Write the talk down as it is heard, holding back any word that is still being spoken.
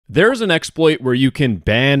There's an exploit where you can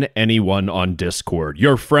ban anyone on Discord.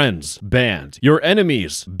 Your friends, banned. Your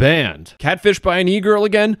enemies, banned. Catfish by an e-girl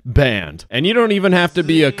again, banned. And you don't even have to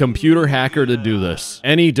be a computer hacker to do this.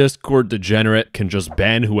 Any Discord degenerate can just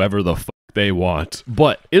ban whoever the fuck they want.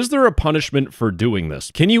 But is there a punishment for doing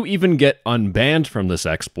this? Can you even get unbanned from this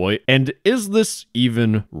exploit? And is this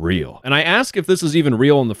even real? And I ask if this is even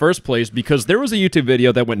real in the first place because there was a YouTube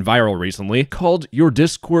video that went viral recently called "Your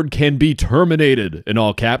Discord Can Be Terminated" in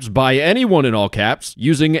all caps by anyone in all caps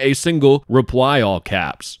using a single reply all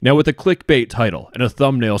caps. Now with a clickbait title and a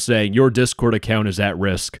thumbnail saying your Discord account is at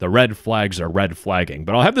risk, the red flags are red flagging.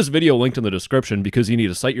 But I'll have this video linked in the description because you need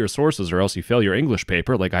to cite your sources or else you fail your English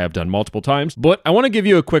paper like I have done multiple times. But I want to give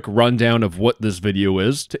you a quick rundown of what this video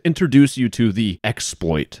is to introduce you to the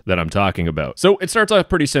exploit that I'm talking about. So it starts off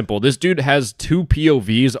pretty simple. This dude has two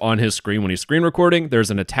POVs on his screen when he's screen recording.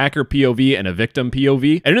 There's an attacker POV and a victim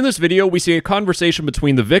POV. And in this video, we see a conversation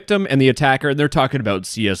between the victim and the attacker, and they're talking about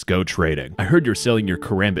CSGO trading. I heard you're selling your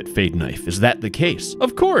Karambit Fade Knife. Is that the case?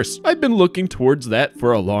 Of course. I've been looking towards that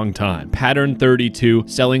for a long time. Pattern 32,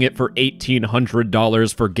 selling it for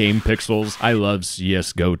 $1,800 for game pixels. I love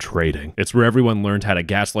CSGO trading. It's where everyone learned how to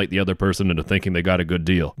gaslight the other person into thinking they got a good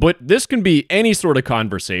deal. But this can be any sort of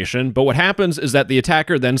conversation, but what happens is that the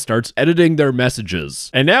attacker then starts editing their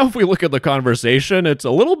messages. And now if we look at the conversation, it's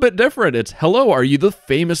a little bit different. It's, hello, are you the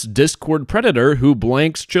famous Discord predator who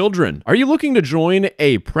blanks children? Are you looking to join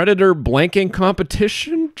a predator blanking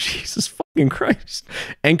competition? Jesus fucking Christ.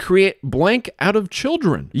 And create blank out of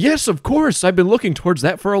children? Yes, of course. I've been looking towards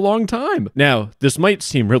that for a long time. Now, this might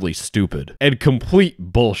seem really stupid and complete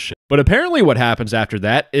bullshit. But apparently what happens after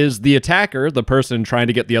that is the attacker, the person trying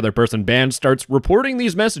to get the other person banned, starts reporting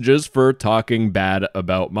these messages for talking bad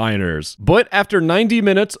about minors. But after 90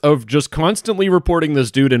 minutes of just constantly reporting this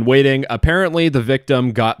dude and waiting, apparently the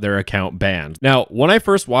victim got their account banned. Now, when I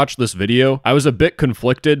first watched this video, I was a bit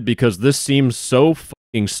conflicted because this seems so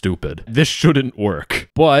stupid. This shouldn't work.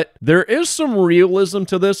 But there is some realism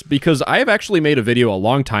to this because I have actually made a video a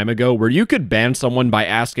long time ago where you could ban someone by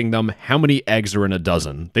asking them how many eggs are in a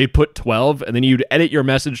dozen. They'd put 12 and then you'd edit your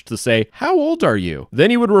message to say, how old are you?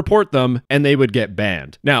 Then you would report them and they would get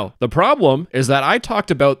banned. Now, the problem is that I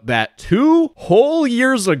talked about that 2 whole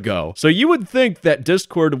years ago. So you would think that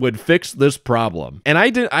Discord would fix this problem. And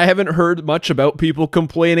I haven't heard much about people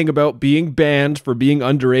complaining about being banned for being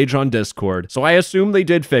underage on Discord. So I assume they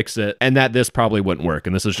did fix it and that this probably wouldn't work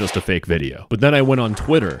and this is just a fake video. But then I went on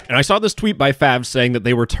Twitter and I saw this tweet by Fav saying that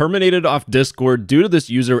they were terminated off Discord due to this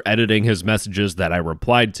user editing his messages that I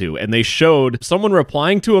replied to, and they showed someone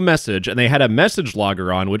replying to a message and they had a message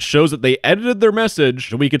logger on which shows that they edited their message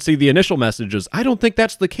and we could see the initial messages. I don't think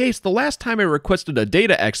that's the case. The last time I requested a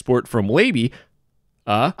data export from Laby,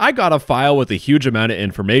 I got a file with a huge amount of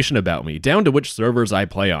information about me, down to which servers I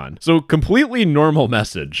play on. So completely normal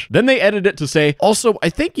message. Then they edit it to say, also, I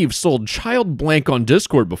think you've sold child blank on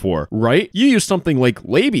Discord before, right? You use something like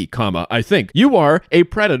Laby, comma, I think. You are a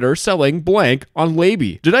predator selling blank on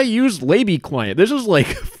Laby. Did I use Laby client? This is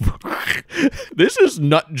like... this is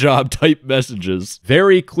nut job type messages.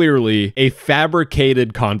 Very clearly a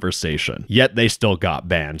fabricated conversation, yet they still got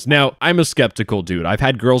banned. Now, I'm a skeptical dude. I've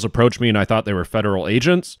had girls approach me and I thought they were federal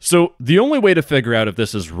agents. So the only way to figure out if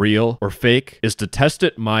this is real or fake is to test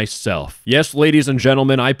it myself. Yes, ladies and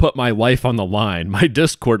gentlemen, I put my life on the line, my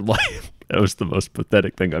Discord life. That was the most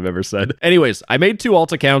pathetic thing I've ever said. Anyways, I made 2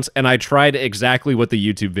 alt accounts and I tried exactly what the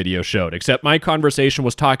YouTube video showed, except my conversation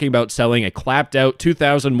was talking about selling a clapped out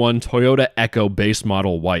 2001 Toyota Echo base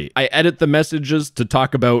model white. I edit the messages to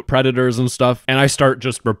talk about predators and stuff, and I start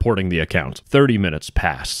just reporting the account. 30 minutes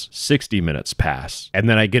pass, 60 minutes pass, and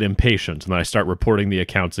then I get impatient and then I start reporting the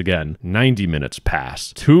accounts again. 90 minutes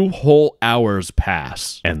pass, 2 whole hours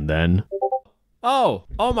pass, and then... Oh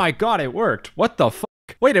my God, it worked. What the fuck?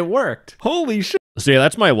 Wait, it worked. Holy shit. So yeah,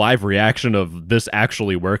 that's my live reaction of this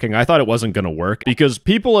actually working. I thought it wasn't going to work because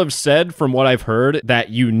people have said, from what I've heard, that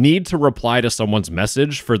you need to reply to someone's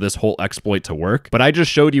message for this whole exploit to work. But I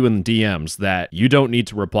just showed you in the DMs that you don't need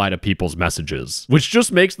to reply to people's messages, which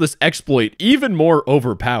just makes this exploit even more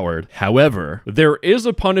overpowered. However, there is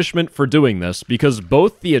a punishment for doing this because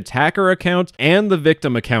both the attacker account and the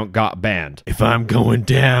victim account got banned. If I'm going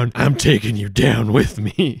down, I'm taking you down with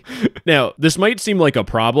me. Now, this might seem like a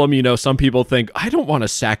problem. You know, some people think, I don't want to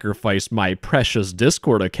sacrifice my precious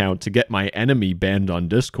Discord account to get my enemy banned on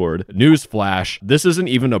Discord. Newsflash, this isn't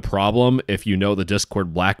even a problem if you know the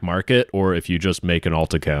Discord black market or if you just make an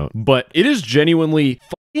alt account. But it is genuinely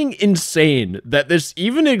insane that this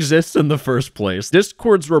even exists in the first place.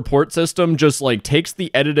 Discord's report system just like takes the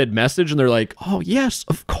edited message and they're like, oh yes,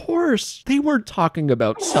 of course. They weren't talking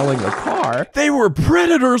about selling a car. They were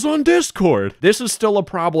predators on Discord. This is still a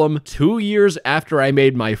problem 2 years after I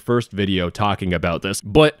made my first video talking about this.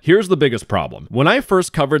 But here's the biggest problem. When I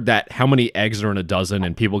first covered that how many eggs are in a dozen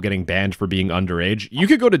and people getting banned for being underage, you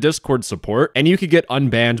could go to Discord support and you could get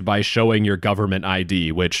unbanned by showing your government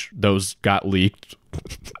ID, which those got leaked.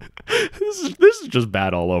 This is just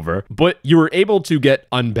bad all over. But you were able to get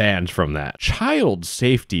unbanned from that. Child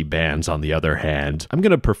safety bans, on the other hand, I'm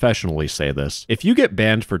gonna professionally say this. If you get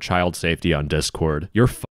banned for child safety on Discord, you're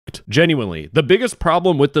fucked. Genuinely, the biggest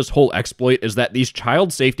problem with this whole exploit is that these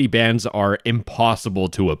child safety bans are impossible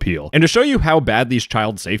to appeal. And to show you how bad these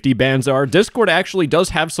child safety bans are, Discord actually does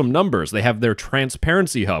have some numbers. They have their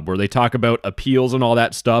transparency hub where they talk about appeals and all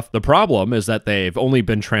that stuff. The problem is that they've only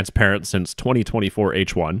been transparent since 2024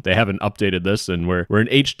 H1. They haven't updated this and we're in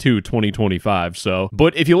H2 2025.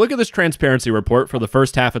 But if you look at this transparency report for the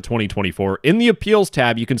first half of 2024, in the appeals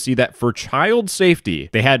tab, you can see that for child safety,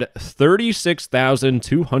 they had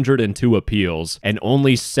 36,202 appeals and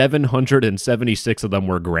only 776 of them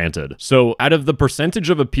were granted. So out of the percentage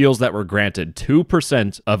of appeals that were granted,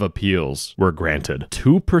 2% of appeals were granted.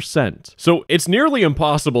 2%. So it's nearly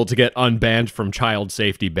impossible to get unbanned from child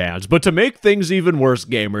safety bans. But to make things even worse,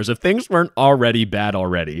 gamers, if things weren't already bad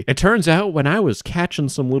already, it turns out when I was catching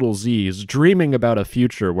some little Z's, dreaming about a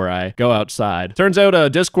future where I go outside, turns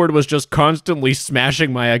out Discord was just constantly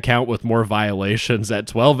smashing my account with more violations at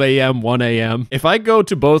 12 a.m., 1 a.m. If I go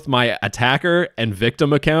to both my attacker and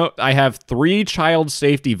victim account, I have 3 child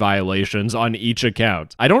safety violations on each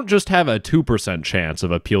account. I don't just have a 2% chance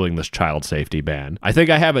of appealing this child safety ban. I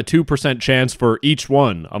think I have a 2% chance for each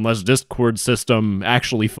one, unless Discord's system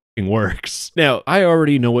actually works. Now, I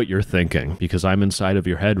already know what you're thinking because I'm inside of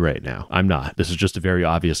your head right now. I'm not. This is just a very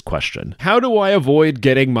obvious question. How do I avoid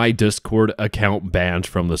getting my Discord account banned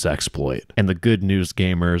from this exploit? And the good news,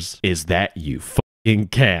 gamers, is that you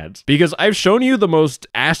can't. Because I've shown you the most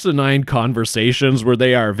asinine conversations where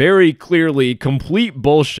they are very clearly complete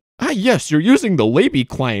bullshit. Ah, yes, you're using the Laby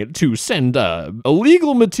client to send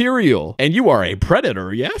illegal material, and you are a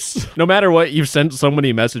predator, yes? No matter what, you've sent so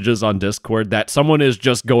many messages on Discord that someone is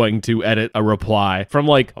just going to edit a reply from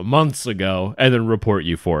like months ago and then report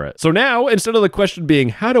you for it. So now, instead of the question being,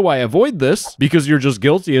 how do I avoid this? Because you're just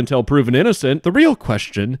guilty until proven innocent, the real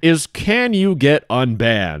question is, can you get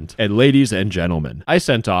unbanned? And ladies and gentlemen, I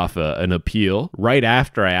sent off an appeal right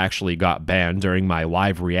after I actually got banned during my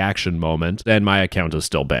live reaction moment, and my account is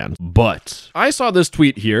still banned. But I saw this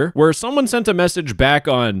tweet here where someone sent a message back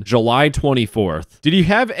on July 24th. Did you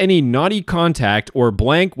have any naughty contact or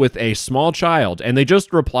blank with a small child? And they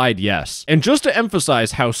just replied yes. And just to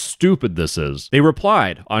emphasize how stupid this is, they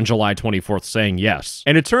replied on July 24th saying yes.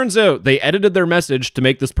 And it turns out they edited their message to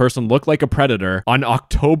make this person look like a predator on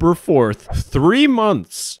October 4th, 3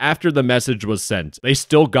 months after the message was sent. They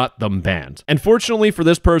still got them banned. And fortunately for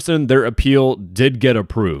this person, their appeal did get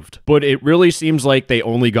approved. But it really seems like they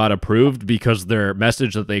only got approved because their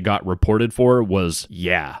message that they got reported for was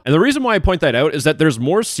yeah. And the reason why I point that out is that there's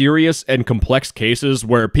more serious and complex cases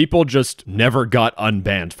where people just never got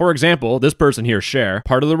unbanned. For example, this person here, Cher,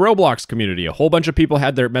 part of the Roblox community, a whole bunch of people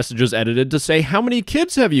had their messages edited to say, how many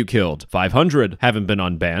kids have you killed? 500 haven't been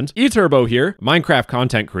unbanned. eTurbo here, Minecraft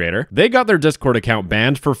content creator, they got their Discord account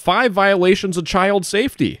banned for 5 violations of child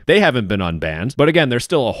safety. They haven't been unbanned, but again, there's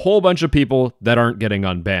still a whole bunch of people that aren't getting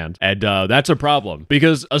unbanned. And that's a problem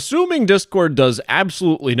because assuming Discord does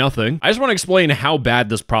absolutely nothing, I just want to explain how bad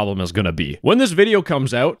this problem is going to be. When this video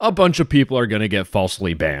comes out, a bunch of people are going to get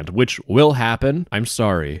falsely banned, which will happen. I'm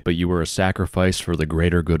sorry, but you were a sacrifice for the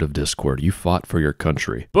greater good of Discord. You fought for your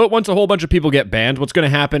country. But once a whole bunch of people get banned, what's going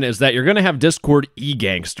to happen is that you're going to have Discord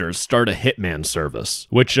e-gangsters start a hitman service,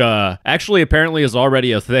 which actually apparently is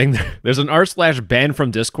already a thing. There's an r/ban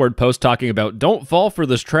from Discord post talking about don't fall for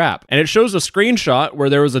this trap. And it shows a screenshot where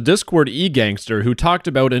there was a Discord e-gangster who talked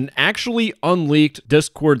about an actually unleaked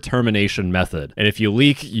Discord termination method. And if you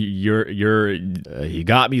leak, he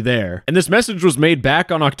got me there. And this message was made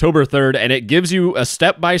back on October 3rd, and it gives you a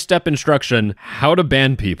step-by-step instruction how to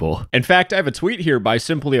ban people. In fact, I have a tweet here by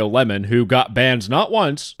Simply0Lemon who got banned not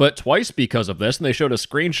once, but twice because of this, and they showed a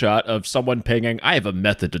screenshot of someone pinging, I have a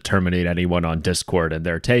method to terminate anyone on Discord, and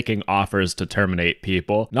they're taking offers to terminate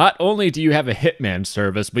people. Not only do you have a hitman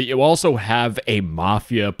service, but you also have a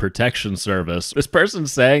mafia protection service. This person person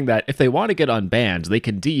saying that if they want to get unbanned, they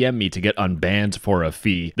can DM me to get unbanned for a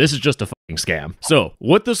fee. This is just a fucking scam. So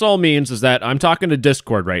what this all means is that I'm talking to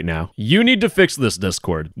Discord right now. You need to fix this,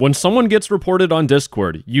 Discord. When someone gets reported on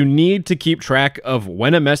Discord, you need to keep track of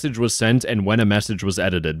when a message was sent and when a message was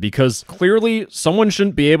edited, because clearly someone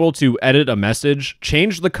shouldn't be able to edit a message,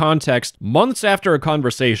 change the context months after a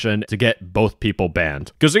conversation to get both people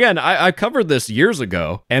banned. Because again, I covered this years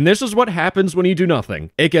ago, and this is what happens when you do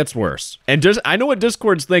nothing. It gets worse. And just, I know what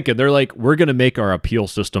Discord's thinking. They're like, we're gonna make our appeal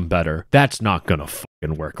system better. That's not gonna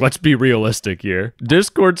fucking work. Let's be realistic here.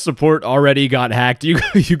 Discord support already got hacked.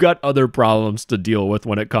 You got other problems to deal with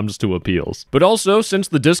when it comes to appeals. But also, since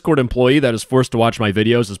the Discord employee that is forced to watch my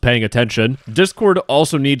videos is paying attention, Discord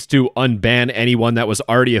also needs to unban anyone that was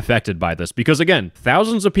already affected by this. Because again,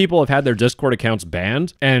 thousands of people have had their Discord accounts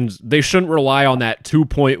banned, and they shouldn't rely on that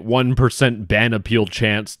 2.1% ban appeal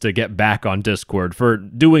chance to get back on Discord for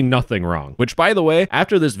doing nothing wrong. Which, by the way,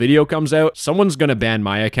 after this video comes out, someone's gonna ban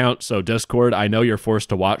my account, so Discord, I know you're forced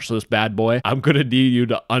to watch this bad boy. I'm gonna need you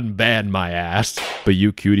to unban my ass. But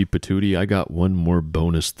you cutie patootie, I got one more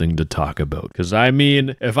bonus thing to talk about. Because I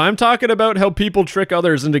mean, if I'm talking about how people trick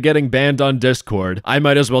others into getting banned on Discord, I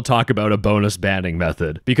might as well talk about a bonus banning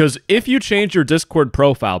method. Because if you change your Discord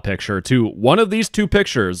profile picture to one of these two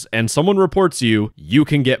pictures and someone reports you, you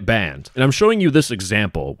can get banned. And I'm showing you this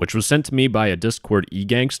example, which was sent to me by a Discord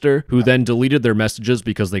e-gangster who then deleted their messages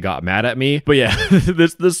because they got mad at me. But yeah,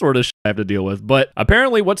 this sort of shit I have to deal with. But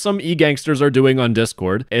apparently what some e-gangsters are doing on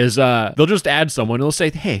Discord is they'll just add someone and they'll say,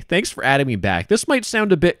 hey, thanks for adding me back. This might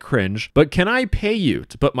sound a bit cringe, but can I pay you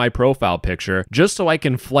to put my profile picture just so I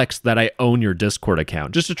can flex that I own your Discord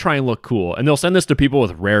account, just to try and look cool? And they'll send this to people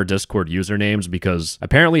with rare Discord usernames because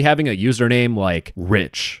apparently having a username like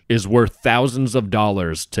Rich is worth thousands of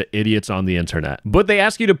dollars to idiots on the internet. But they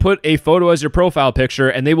ask you to put a photo as your profile picture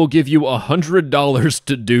and they will give you $100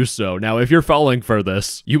 to do so. Now, if you're falling for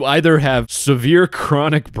this, you either have severe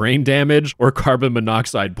chronic brain damage or carbon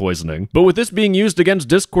monoxide poisoning. But with this being used against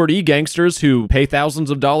Discord e-gangsters who pay thousands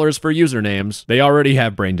of dollars for usernames, they already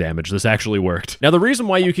have brain damage. This actually worked. Now, the reason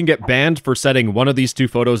why you can get banned for setting one of these two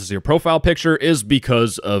photos as your profile picture is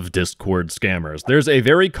because of Discord scammers. There's a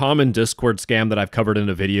very common Discord scam that I've covered in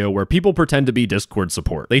a video where people pretend to be Discord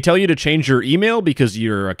support. They tell you to change your email because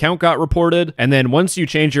your account got reported, and then once you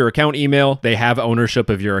change your account email, they have ownership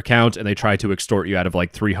of your account and they try to extort you out of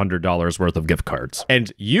like $300 worth of gift cards.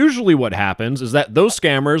 And usually what happens is that those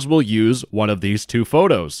scammers will use one of these two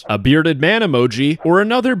photos, a bearded man emoji or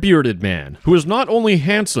another bearded man who is not only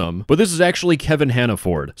handsome, but this is actually Kevin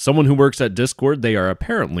Hannaford, someone who works at Discord. They are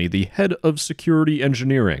apparently the head of security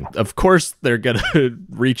engineering. Of course, they're gonna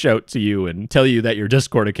reach out to you and tell you that your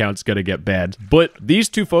Discord account's gonna get banned. But these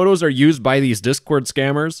two photos are used by these Discord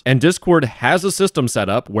scammers, and Discord has a system set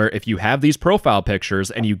up where if you have these profile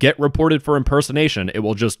pictures and you get reported for impersonation, it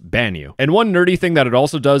will just ban you. And one nerdy thing that it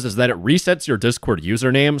also does is that it resets your Discord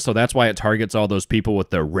username, so that's why it targets all those people with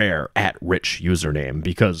the rare @rich username,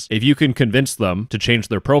 because if you can convince them to change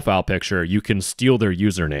their profile picture, you can steal their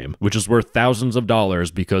username, which is worth thousands of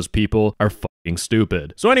dollars because people are fucking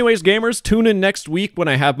stupid. So anyways, gamers, tune in next week when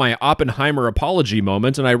I have my Oppenheimer apology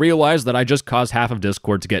moment and I realize that I just caused half of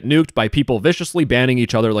Discord to get nuked by people viciously banning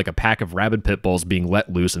each other like a pack of rabid pit bulls being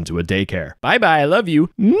let loose into a daycare. Bye bye, I love you.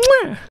 Mwah!